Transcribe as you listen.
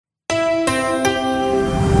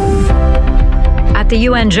the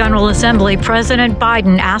UN General Assembly, President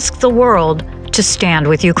Biden asked the world to stand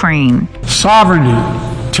with Ukraine. Sovereignty,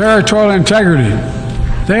 territorial integrity,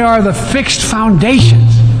 they are the fixed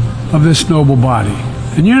foundations of this noble body.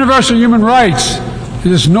 And universal human rights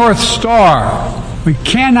is North Star. We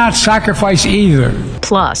cannot sacrifice either.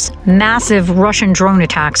 Plus, massive Russian drone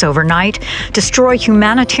attacks overnight destroy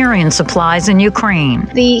humanitarian supplies in Ukraine.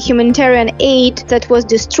 The humanitarian aid that was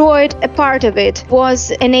destroyed, a part of it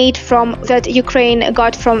was an aid that Ukraine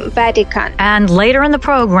got from Vatican. And later in the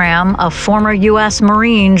program, a former U.S.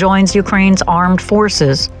 Marine joins Ukraine's armed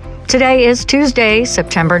forces. Today is Tuesday,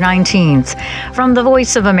 September 19th. From the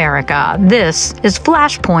Voice of America, this is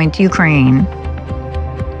FLASHPOINT Ukraine.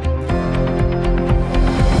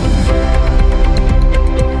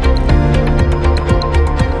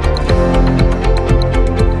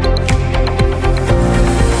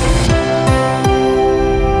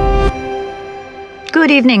 Good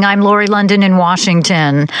evening. I'm Lori London in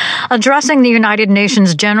Washington. Addressing the United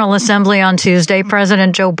Nations General Assembly on Tuesday,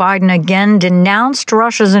 President Joe Biden again denounced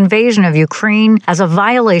Russia's invasion of Ukraine as a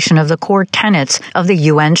violation of the core tenets of the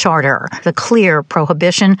UN Charter, the clear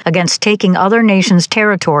prohibition against taking other nations'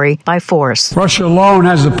 territory by force. Russia alone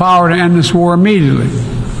has the power to end this war immediately.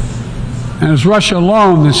 And it's Russia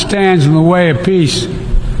alone that stands in the way of peace,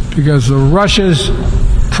 because Russia's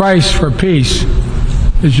price for peace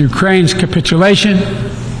is Ukraine's capitulation,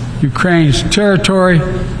 Ukraine's territory,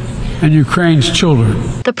 and Ukraine's children.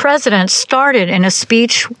 The president started in a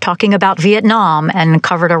speech talking about Vietnam and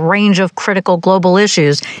covered a range of critical global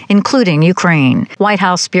issues, including Ukraine. White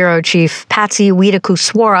House Bureau Chief Patsy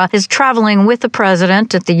Widakuswara is traveling with the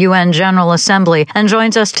president at the UN General Assembly and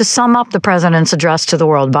joins us to sum up the president's address to the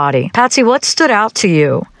world body. Patsy, what stood out to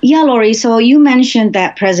you? Yeah, Lori, so you mentioned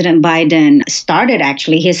that President Biden started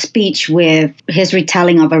actually his speech with his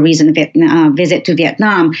retelling of a recent visit to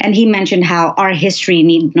Vietnam. And he mentioned how our history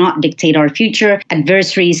need not dictate our future.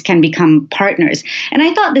 Adversaries can become partners. And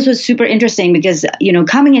I thought this was super interesting because,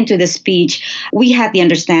 coming into the speech, we had the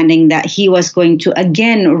understanding that he was going to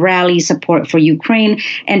again rally support for Ukraine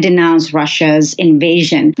and denounce Russia's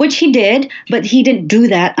invasion, which he did. But he didn't do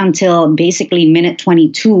that until basically minute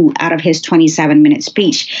 22 out of his 27-minute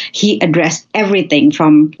speech. He addressed everything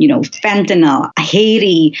from, fentanyl,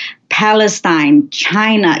 Haiti, Palestine,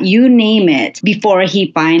 China, you name it, before he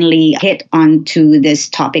finally hit onto this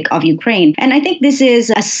topic of Ukraine. And I think this is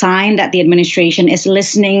a sign that the administration is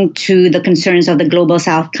listening to the concerns of the global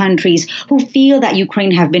South countries who feel that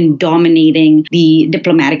Ukraine have been dominating the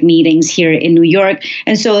diplomatic meetings here in New York.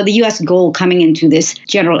 And so the U.S. goal coming into this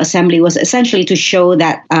General Assembly was essentially to show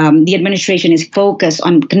that the administration is focused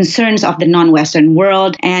on concerns of the non-Western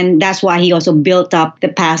world. And that's why he also built up the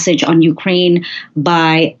passage on Ukraine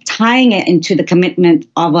by tying it into the commitment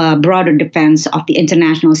of a broader defense of the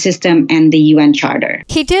international system and the UN Charter.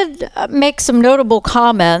 He did make some notable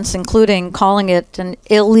comments, including calling it an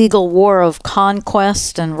illegal war of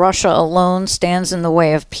conquest and Russia alone stands in the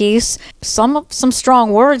way of peace. Some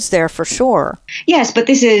strong words there for sure. Yes, but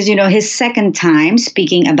this is, his second time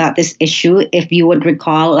speaking about this issue. If you would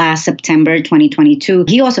recall, last September 2022,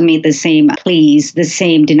 he also made the same pleas, the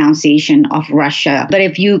same denunciation of Russia. But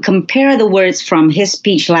if you compare the words from his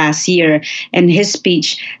speech last year and his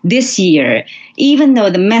speech this year, even though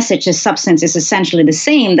the message, the substance is essentially the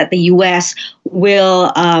same, that the U.S.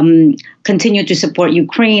 will continue to support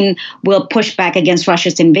Ukraine, will push back against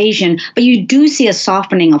Russia's invasion, but you do see a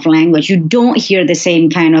softening of language. You don't hear the same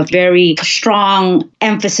kind of very strong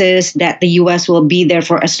emphasis that the U.S. will be there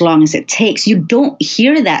for as long as it takes. You don't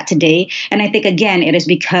hear that today. And I think, again, it is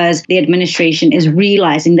because the administration is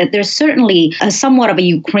realizing that there's certainly somewhat of a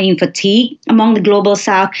Ukraine fatigue among the global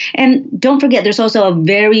South. And don't forget, there's also a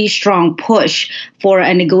very strong push for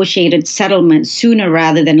a negotiated settlement sooner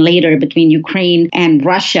rather than later between Ukraine and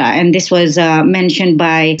Russia. And this was mentioned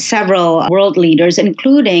by several world leaders,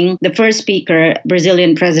 including the first speaker,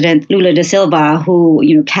 Brazilian President Lula da Silva,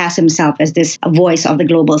 who casts himself as this voice of the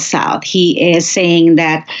global South. He is saying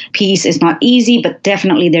that peace is not easy, but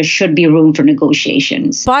definitely there should be room for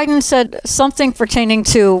negotiations. Biden said something pertaining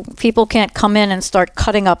to people can't come in and start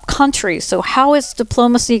cutting up countries. So how is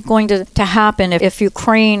diplomacy going to happen if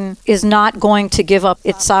Ukraine is not going to give up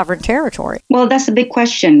its sovereign territory? Well, that's a big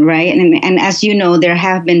question, right? And as you know, there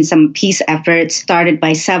have been some peace efforts started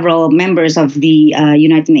by several members of the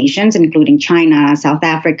United Nations, including China, South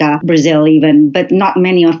Africa, Brazil even, but not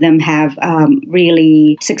many of them have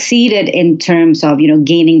really succeeded in terms of,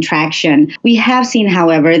 gaining traction. We have seen,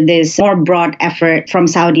 however, this more broad effort from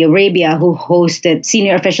Saudi Arabia, who hosted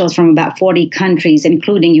senior officials from about 40 countries,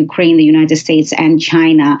 including Ukraine, the United States, and China.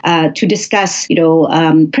 China to discuss,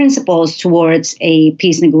 principles towards a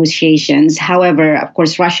peace negotiations. However, of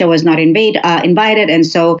course, Russia was not invited, and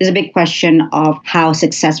so there's a big question of how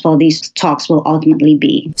successful these talks will ultimately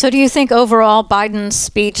be. So do you think overall Biden's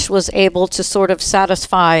speech was able to sort of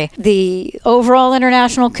satisfy the overall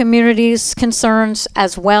international community's concerns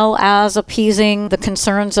as well as appeasing the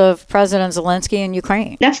concerns of President Zelensky in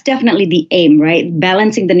Ukraine? That's definitely the aim, right?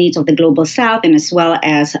 Balancing the needs of the global south and as well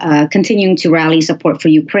as continuing to rally support for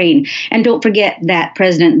Ukraine. And don't forget that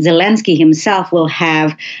President Zelensky himself will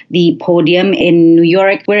have the podium in New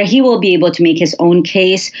York where he will be able to make his own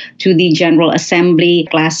case to the General Assembly.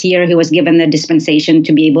 Last year, he was given the dispensation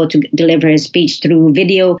to be able to deliver his speech through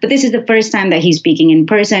video. But this is the first time that he's speaking in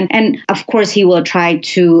person. And of course, he will try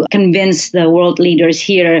to convince the world leaders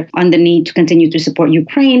here on the need to continue to support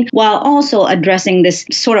Ukraine while also addressing this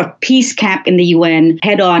sort of peace camp in the UN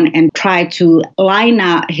head on and try to line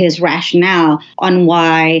out his rationale on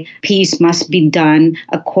why peace must be done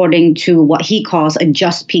according to what he calls a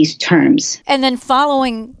just peace terms. And then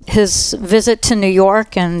following his visit to New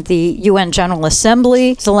York and the UN General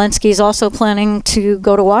Assembly, Zelensky is also planning to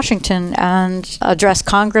go to Washington and address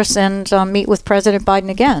Congress and meet with President Biden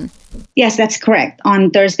again. Yes, that's correct. On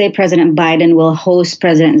Thursday, President Biden will host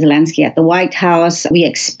President Zelensky at the White House. We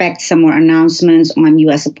expect some more announcements on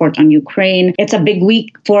U.S. support on Ukraine. It's a big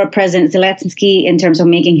week for President Zelensky in terms of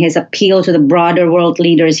making his appeal to the broader world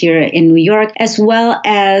leaders here in New York, as well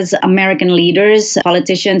as American leaders,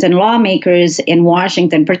 politicians, and lawmakers in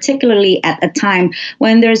Washington, particularly at a time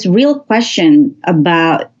when there's real question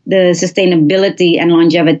about the sustainability and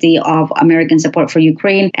longevity of American support for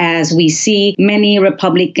Ukraine, as we see many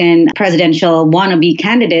Republican presidential wannabe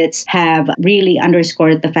candidates have really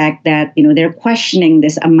underscored the fact that, they're questioning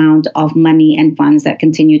this amount of money and funds that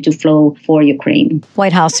continue to flow for Ukraine.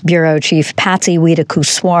 White House Bureau Chief Patsy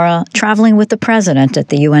Widakuswara traveling with the president at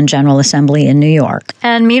the UN General Assembly in New York.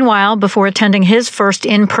 And meanwhile, before attending his first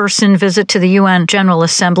in-person visit to the UN General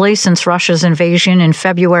Assembly since Russia's invasion in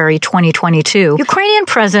February 2022, Ukrainian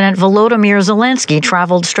President Volodymyr Zelenskiy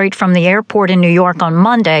traveled straight from the airport in New York on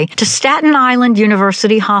Monday to Staten Island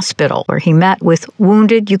University Hospital, where he met with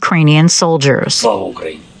wounded Ukrainian soldiers.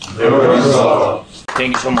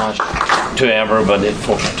 Thank you so much to everybody, of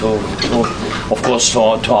course,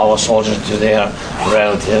 to our soldiers, to their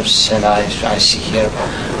relatives, and I see here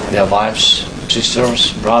their wives,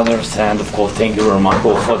 sisters, brothers, and of course, thank you very much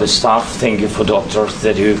for the staff. Thank you for doctors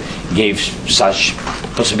that you gave such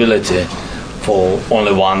possibility for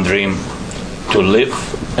only one dream, to live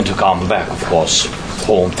and to come back, of course,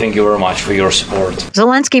 home. Thank you very much for your support.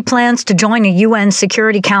 Zelensky plans to join a UN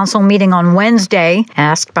Security Council meeting on Wednesday.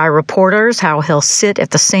 Asked by reporters how he'll sit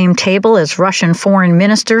at the same table as Russian Foreign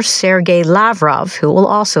Minister Sergei Lavrov, who will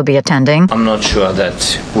also be attending. I'm not sure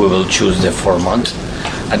that we will choose the format.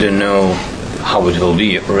 I don't know how it will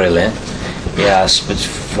be, really. Yes, but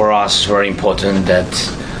for us, it's very important that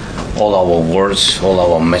all our words, all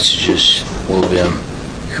our messages will be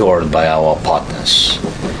heard by our partners.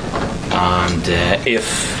 And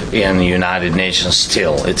if in the United Nations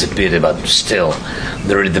still, it's a pity, but still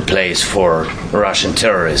there is the place for Russian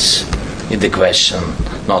terrorists, it's the question,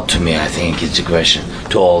 not to me, I think it's a question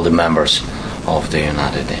to all the members of the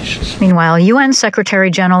United Nations. Meanwhile, UN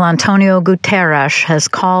Secretary General Antonio Guterres has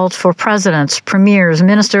called for presidents, premiers,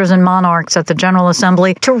 ministers, and monarchs at the General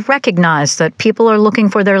Assembly to recognize that people are looking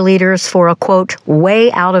for their leaders for a, quote,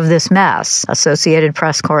 way out of this mess. Associated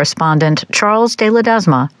Press correspondent Charles de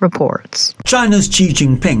Ledesma reports. China's Xi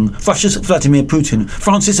Jinping, Russia's Vladimir Putin,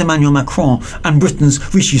 France's Emmanuel Macron, and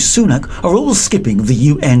Britain's Rishi Sunak are all skipping the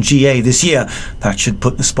UNGA this year. That should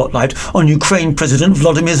put the spotlight on Ukraine President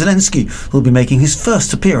Volodymyr Zelensky, who will be making his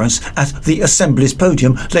first appearance at the Assembly's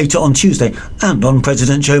podium later on Tuesday, and on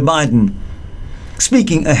President Joe Biden.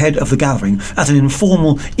 Speaking ahead of the gathering at an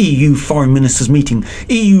informal EU foreign ministers meeting,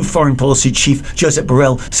 EU Foreign Policy Chief Josep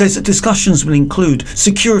Borrell says that discussions will include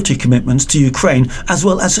security commitments to Ukraine as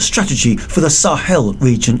well as a strategy for the Sahel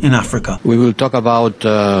region in Africa. We will talk about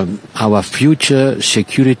our future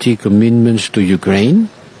security commitments to Ukraine.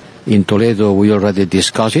 In Toledo, we already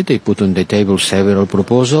discussed it. They put on the table several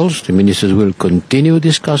proposals. The ministers will continue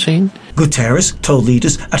discussing. Guterres told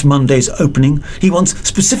leaders at Monday's opening he wants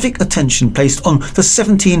specific attention placed on the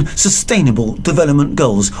 17 Sustainable Development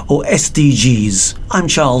Goals, or SDGs. I'm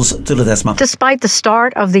Charles de Ledesma. Despite the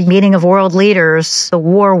start of the meeting of world leaders, the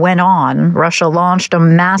war went on. Russia launched a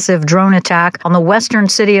massive drone attack on the western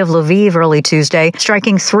city of Lviv early Tuesday,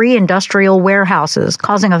 striking 3 industrial warehouses,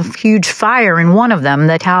 causing a huge fire in one of them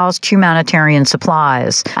that housed humanitarian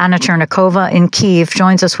supplies. Anna Chernikova in Kyiv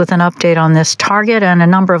joins us with an update on this target and a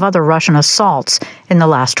number of other Russian Russian assaults in the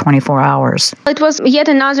last 24 hours. It was yet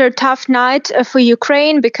another tough night for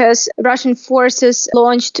Ukraine because Russian forces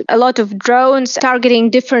launched a lot of drones targeting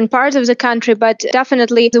different parts of the country, but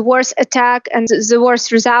definitely the worst attack and the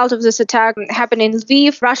worst result of this attack happened in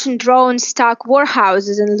Lviv. Russian drones struck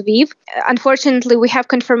warehouses in Lviv. Unfortunately, we have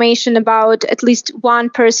confirmation about at least one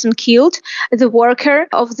person killed, the worker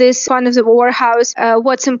of this one of the warehouse.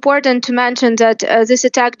 What's important to mention that this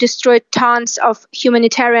attack destroyed tons of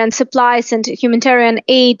humanitarian supplies and humanitarian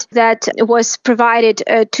aid that was provided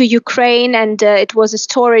to Ukraine, and it was a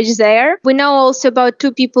storage there. We know also about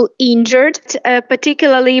 2 people injured,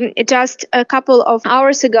 particularly just a couple of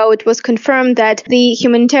hours ago, it was confirmed that the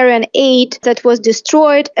humanitarian aid that was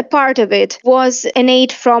destroyed, a part of it was an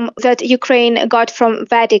aid that Ukraine got from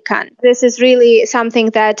Vatican. This is something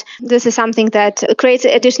that creates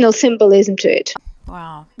additional symbolism to it.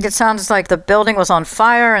 Wow. It sounds like the building was on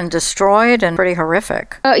fire and destroyed and pretty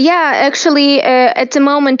horrific. Actually, at the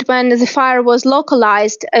moment when the fire was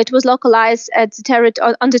localized, it was localized at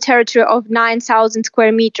on the territory of 9,000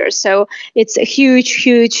 square meters. So it's a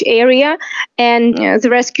huge area. And the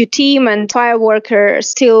rescue team and fire workers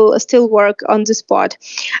still work on the spot.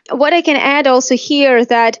 What I can add also here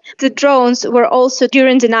that the drones were also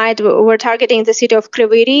during the night were targeting the city of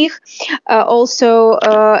Kryvyi Rih, also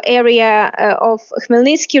area of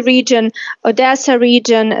Khmelnytsky region, Odessa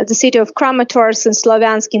region, the city of Kramatorsk and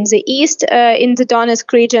Slavyansk in the east, in the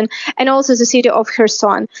Donetsk region, and also the city of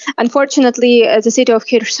Kherson. Unfortunately, the city of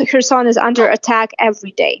Kherson is under attack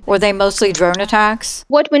every day. Were they mostly drone attacks?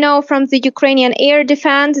 What we know from the Ukrainian air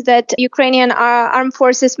defense, that Ukrainian armed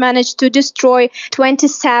forces managed to destroy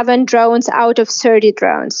 27 drones out of 30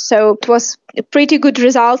 drones. So it was a pretty good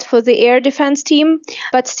result for the air defense team,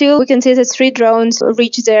 but still we can see that 3 drones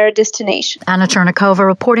reached their destination. Anna Chernikova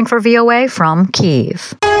reporting for VOA from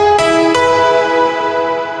Kyiv.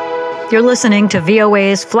 You're listening to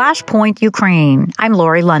VOA's Flashpoint Ukraine. I'm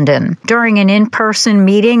Lori London. During an in-person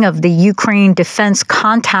meeting of the Ukraine Defense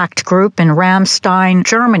Contact Group in Ramstein,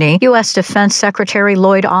 Germany, U.S. Defense Secretary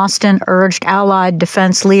Lloyd Austin urged allied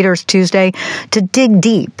defense leaders Tuesday to dig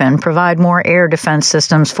deep and provide more air defense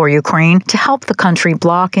systems for Ukraine to help the country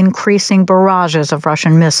block increasing barrages of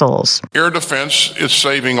Russian missiles. Air defense is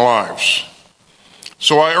saving lives.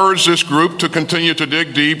 So I urge this group to continue to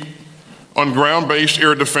dig deep on ground-based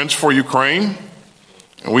air defense for Ukraine,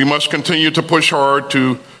 and we must continue to push hard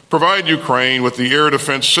to provide Ukraine with the air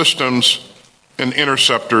defense systems and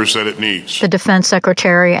interceptors that it needs. The Defense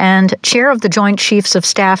Secretary and Chair of the Joint Chiefs of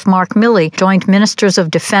Staff, Mark Milley, joined ministers of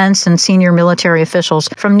defense and senior military officials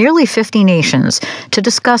from nearly 50 nations to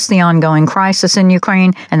discuss the ongoing crisis in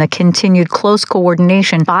Ukraine and the continued close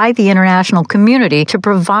coordination by the international community to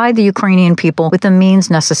provide the Ukrainian people with the means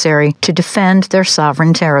necessary to defend their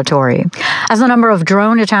sovereign territory. As the number of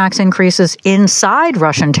drone attacks increases inside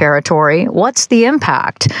Russian territory, what's the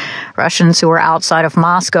impact? Russians who were outside of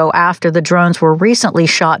Moscow after the drones were recently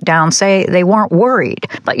shot down say they weren't worried.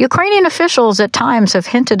 But Ukrainian officials at times have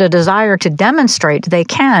hinted a desire to demonstrate they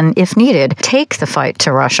can, if needed, take the fight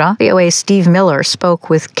to Russia. VOA's Steve Miller spoke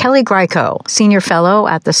with Kelly Greco, senior fellow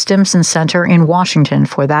at the Stimson Center in Washington,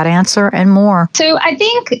 for that answer and more. So I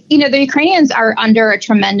think, the Ukrainians are under a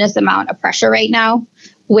tremendous amount of pressure right now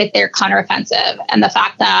with their counteroffensive and the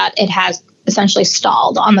fact that it has essentially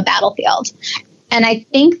stalled on the battlefield. And I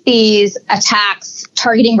think these attacks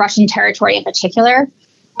targeting Russian territory in particular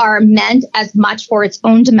are meant as much for its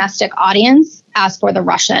own domestic audience as for the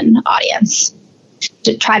Russian audience,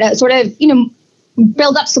 to try to sort of,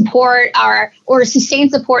 build up support or sustain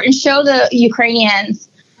support and show the Ukrainians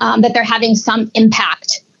that they're having some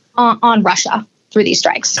impact on Russia through these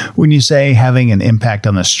strikes. When you say having an impact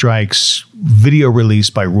on the strikes, video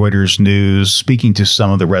released by Reuters News speaking to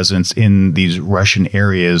some of the residents in these Russian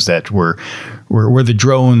areas that were where the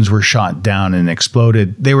drones were shot down and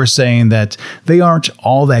exploded, they were saying that they aren't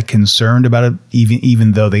all that concerned about it,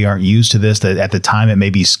 even though they aren't used to this, that at the time it may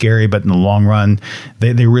be scary, but in the long run,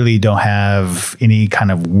 they really don't have any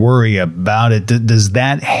kind of worry about it. Does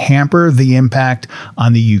that hamper the impact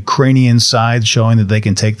on the Ukrainian side, showing that they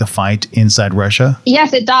can take the fight inside Russia?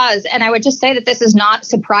 Yes, it does. And I would just say that this is not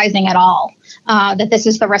surprising at all, that this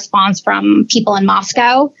is the response from people in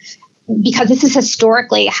Moscow, because this is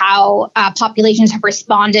historically how populations have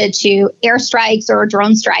responded to airstrikes or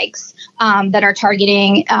drone strikes that are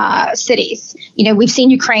targeting cities. We've seen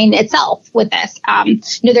Ukraine itself with this.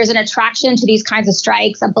 There's an attraction to these kinds of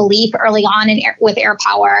strikes, a belief early on with air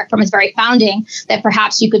power from its very founding that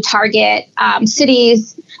perhaps you could target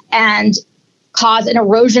cities and cause an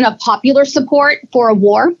erosion of popular support for a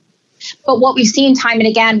war. But what we've seen time and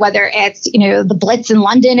again, whether it's, the Blitz in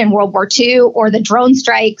London in World War II or the drone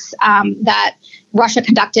strikes that Russia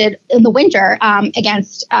conducted in the winter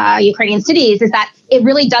against Ukrainian cities, is that it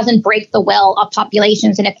really doesn't break the will of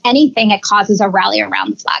populations. And if anything, it causes a rally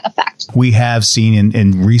around the flag effect. We have seen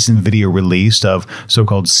in recent video released of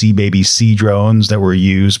so-called Sea Baby Sea drones that were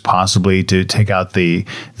used possibly to take out the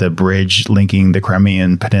bridge linking the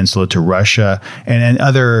Crimean Peninsula to Russia and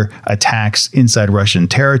other attacks inside Russian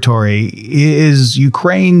territory. Is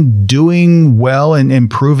Ukraine doing well in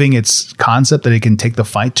improving its concept that it can take the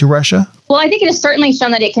fight to Russia? Well, I think it has certainly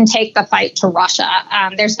shown that it can take the fight to Russia.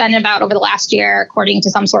 There's been about, over the last year, according to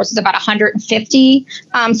some sources, about 150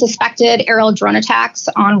 suspected aerial drone attacks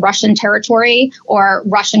on Russian territory or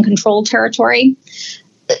Russian-controlled territory.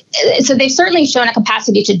 So they've certainly shown a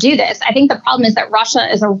capacity to do this. I think the problem is that Russia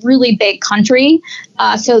is a really big country,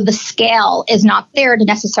 so the scale is not there to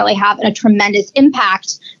necessarily have a tremendous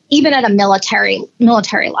impact, even at a military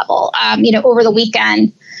level. Over the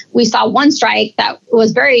weekend, we saw one strike that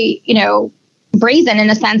was very, brazen in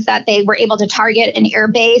the sense that they were able to target an air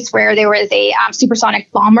base where there was a supersonic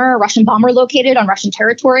bomber, a Russian bomber located on Russian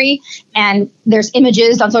territory. And there's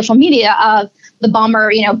images on social media of the bomber,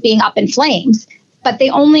 being up in flames. But they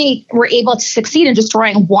only were able to succeed in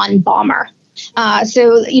destroying one bomber. That's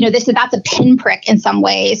a pinprick in some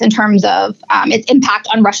ways in terms of its impact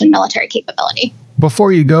on Russian military capability.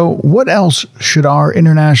 Before you go, what else should our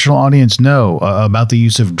international audience know about the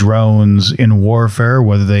use of drones in warfare,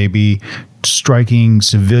 whether they be striking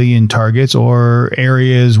civilian targets or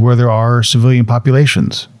areas where there are civilian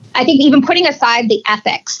populations? I think even putting aside the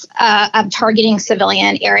ethics of targeting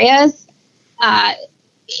civilian areas,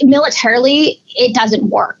 militarily, it doesn't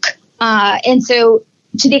work. And so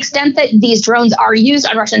to the extent that these drones are used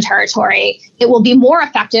on Russian territory, it will be more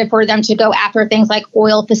effective for them to go after things like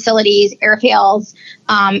oil facilities, airfields,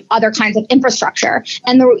 other kinds of infrastructure.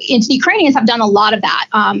 And the Ukrainians have done a lot of that,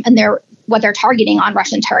 and what they're targeting on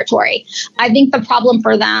Russian territory. I think the problem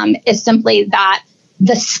for them is simply that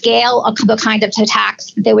the scale of the kind of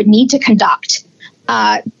attacks they would need to conduct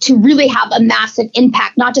to really have a massive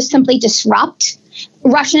impact, not just simply disrupt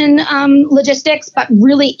Russian logistics, but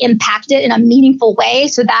really impact it in a meaningful way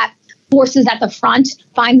so that forces at the front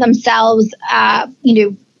find themselves,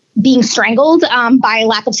 being strangled by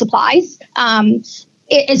lack of supplies.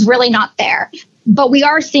 It is really not there. But we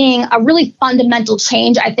are seeing a really fundamental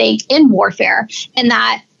change, I think, in warfare, in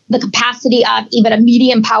that the capacity of even a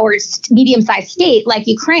medium-sized state like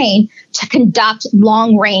Ukraine to conduct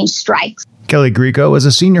long-range strikes. Kelly Grieco is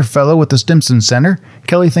a senior fellow with the Stimson Center.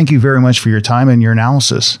 Kelly, thank you very much for your time and your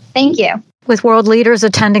analysis. Thank you. With world leaders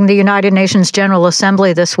attending the United Nations General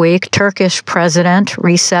Assembly this week, Turkish President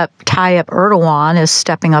Recep Tayyip Erdogan is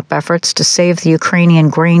stepping up efforts to save the Ukrainian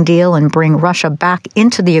grain deal and bring Russia back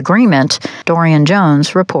into the agreement. Dorian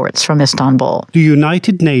Jones reports from Istanbul. The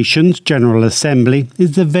United Nations General Assembly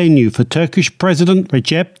is the venue for Turkish President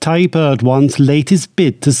Recep Tayyip Erdogan's latest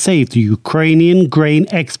bid to save the Ukrainian grain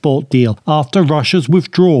export deal after Russia's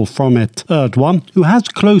withdrawal from it. Erdogan, who has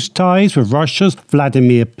close ties with Russia's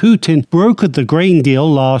Vladimir Putin, brokered the grain deal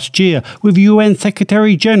last year with UN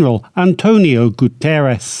Secretary-General Antonio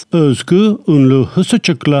Guterres. Özgür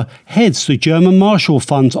Ünlü heads the German Marshall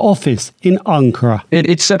Fund's office in Ankara.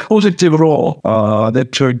 It's a positive role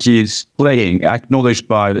that Turkey is playing, acknowledged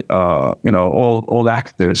by all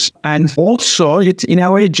actors, and also it in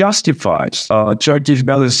a way justifies Turkey's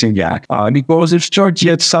balancing act because if Turkey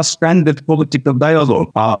had suspended political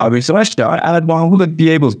dialogue with Russia, Erdogan wouldn't be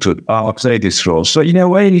able to play this role. So in a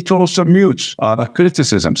way, it also mutes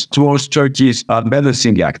criticisms towards Turkey's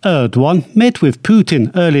balancing act. Erdogan met with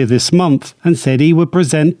Putin earlier this month and said he would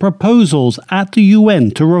present proposals at the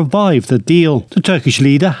UN to revive the deal. The Turkish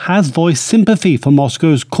leader has voiced sympathy for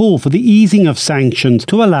Moscow's call for the easing of sanctions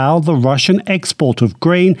to allow the Russian export of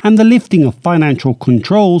grain and the lifting of financial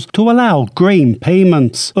controls to allow grain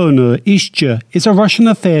payments. Onur İşçi is a Russian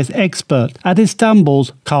affairs expert at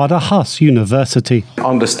Istanbul's Kadir Has University.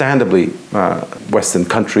 Understandably, Western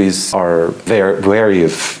countries are very wary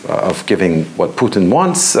of giving what Putin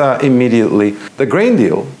wants immediately. The grain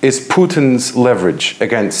deal is Putin's leverage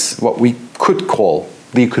against what we could call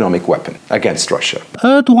the economic weapon against Russia.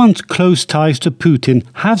 Erdogan's close ties to Putin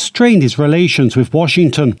have strained his relations with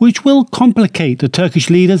Washington, which will complicate the Turkish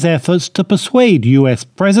leader's efforts to persuade US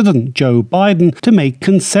President Joe Biden to make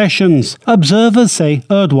concessions. Observers say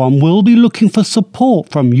Erdogan will be looking for support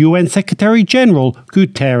from UN Secretary-General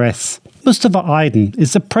Guterres. Mustafa Aydin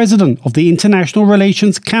is the president of the International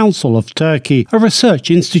Relations Council of Turkey, a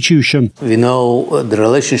research institution. We know the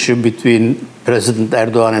relationship between President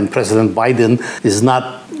Erdogan and President Biden is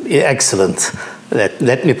not excellent.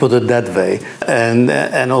 Let me put it that way. And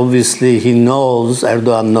obviously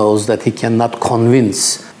Erdogan knows that he cannot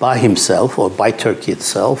convince by himself or by Turkey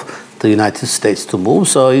itself the United States to move.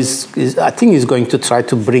 So I think he's going to try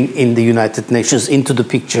to bring in the United Nations into the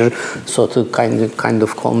picture, so to kind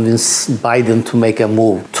of convince Biden to make a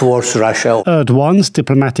move towards Russia. Erdogan's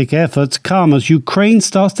diplomatic efforts come as Ukraine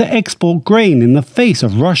starts to export grain in the face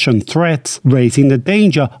of Russian threats, raising the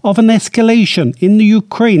danger of an escalation in the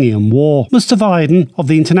Ukrainian war. Mustafa Aydin of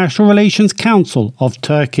the International Relations Council of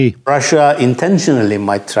Turkey. Russia intentionally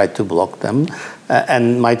might try to block them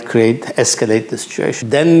and might escalate the situation.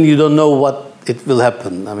 Then you don't know what it will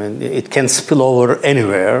happen. I mean, it can spill over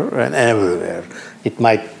anywhere and everywhere. It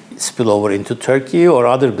might spill over into Turkey or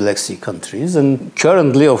other Black Sea countries. And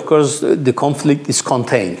currently, of course, the conflict is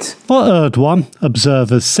contained. For Erdogan,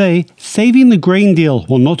 observers say saving the grain deal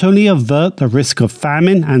will not only avert the risk of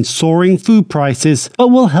famine and soaring food prices, but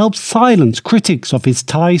will help silence critics of his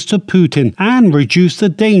ties to Putin and reduce the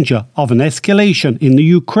danger of an escalation in the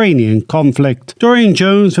Ukrainian conflict. Dorian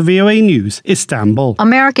Jones for VOA News, Istanbul.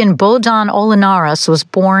 American Bohdan Olinaris was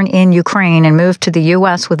born in Ukraine and moved to the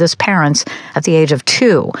U.S. with his parents at the age of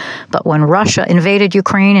 2. But when Russia invaded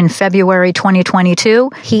Ukraine in February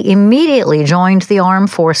 2022, he immediately joined the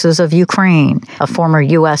armed forces of Ukraine. A former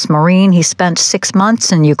U.S. Marine, he spent 6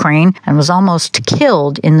 months in Ukraine and was almost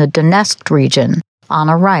killed in the Donetsk region.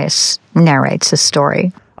 Anna Rice narrates his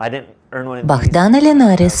story. Bohdan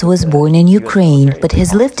Olinaris was born in Ukraine, but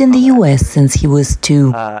has lived in the U.S. since he was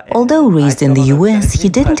 2. Although raised in the U.S., he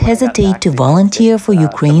didn't hesitate to volunteer for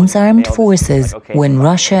Ukraine's armed forces when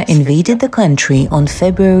Russia invaded the country on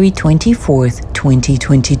February 24,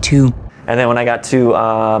 2022. And then when I got to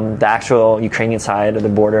the actual Ukrainian side of the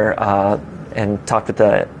border and talked with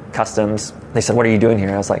the customs, they said, "What are you doing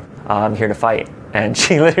here?" I was like, "I'm here to fight." And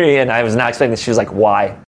she literally, and I was not expecting this, she was like,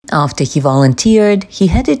 "Why?" After he volunteered, he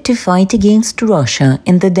headed to fight against Russia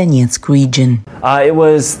in the Donetsk region. It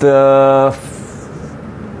was the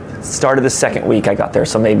start of the second week I got there,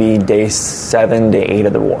 so maybe day 7 to 8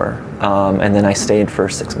 of the war. And then I stayed for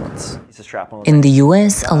 6 months. In the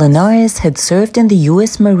U.S., Olinaris had served in the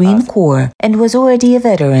U.S. Marine Corps and was already a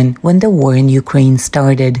veteran when the war in Ukraine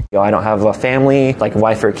started. I don't have a family, like a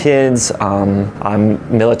wife or kids. I'm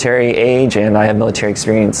military age and I have military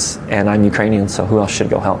experience, and I'm Ukrainian, so who else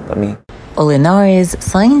should go help but me? Olinaris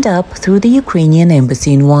signed up through the Ukrainian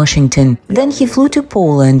embassy in Washington. Then he flew to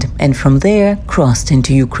Poland and from there crossed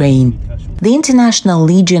into Ukraine. The International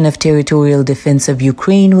Legion of Territorial Defense of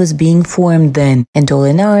Ukraine was being formed then, and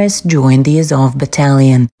Olinaris joined the Azov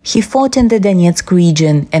Battalion. He fought in the Donetsk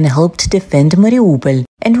region and helped defend Mariupol,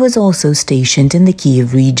 and was also stationed in the Kiev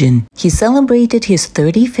region. He celebrated his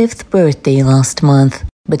 35th birthday last month.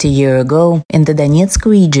 But a year ago, in the Donetsk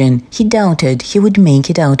region, he doubted he would make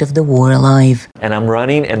it out of the war alive. And I'm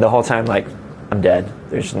running, and the whole time, like, I'm dead.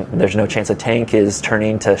 There's no chance a tank is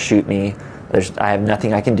turning to shoot me. I have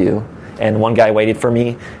nothing I can do. And one guy waited for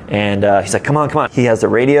me, and he's like, come on. He has the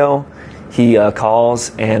radio, he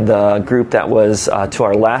calls, and the group that was to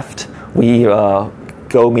our left, we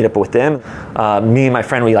go meet up with them. Me and my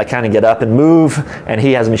friend, we kind of get up and move, and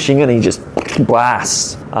he has a machine gun, and he just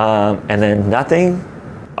blasts. And then nothing.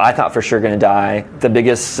 I thought for sure going to die. The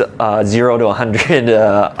biggest 0 to 100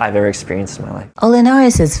 I've ever experienced in my life.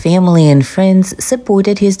 Olinaris' family and friends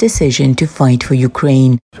supported his decision to fight for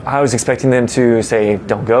Ukraine. I was expecting them to say,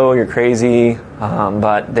 don't go, you're crazy.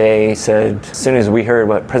 But they said, as soon as we heard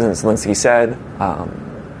what President Zelenskiy said,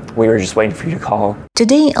 we were just waiting for you to call.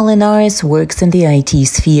 Today, Olinaris works in the IT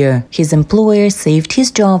sphere. His employer saved his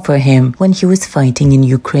job for him when he was fighting in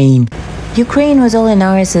Ukraine. Ukraine was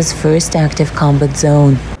Olinaris' first active combat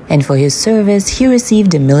zone, and for his service, he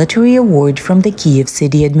received a military award from the Kiev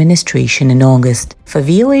City administration in August. For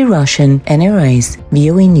VOA Russian, Anna Rice,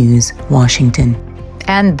 VOA News, Washington.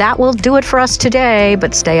 And that will do it for us today,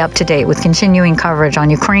 but stay up to date with continuing coverage on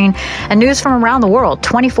Ukraine and news from around the world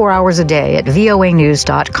 24 hours a day at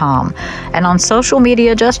voanews.com. And on social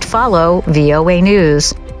media, just follow VOA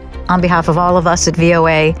News. On behalf of all of us at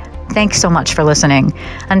VOA, thanks so much for listening.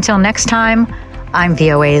 Until next time, I'm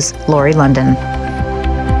VOA's Lori London.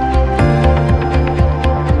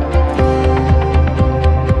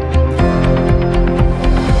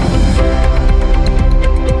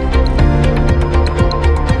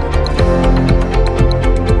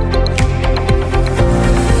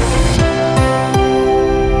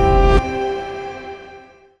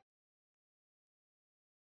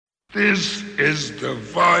 This is the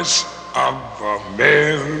voice of America.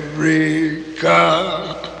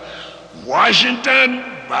 Washington,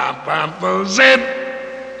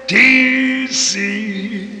 DC.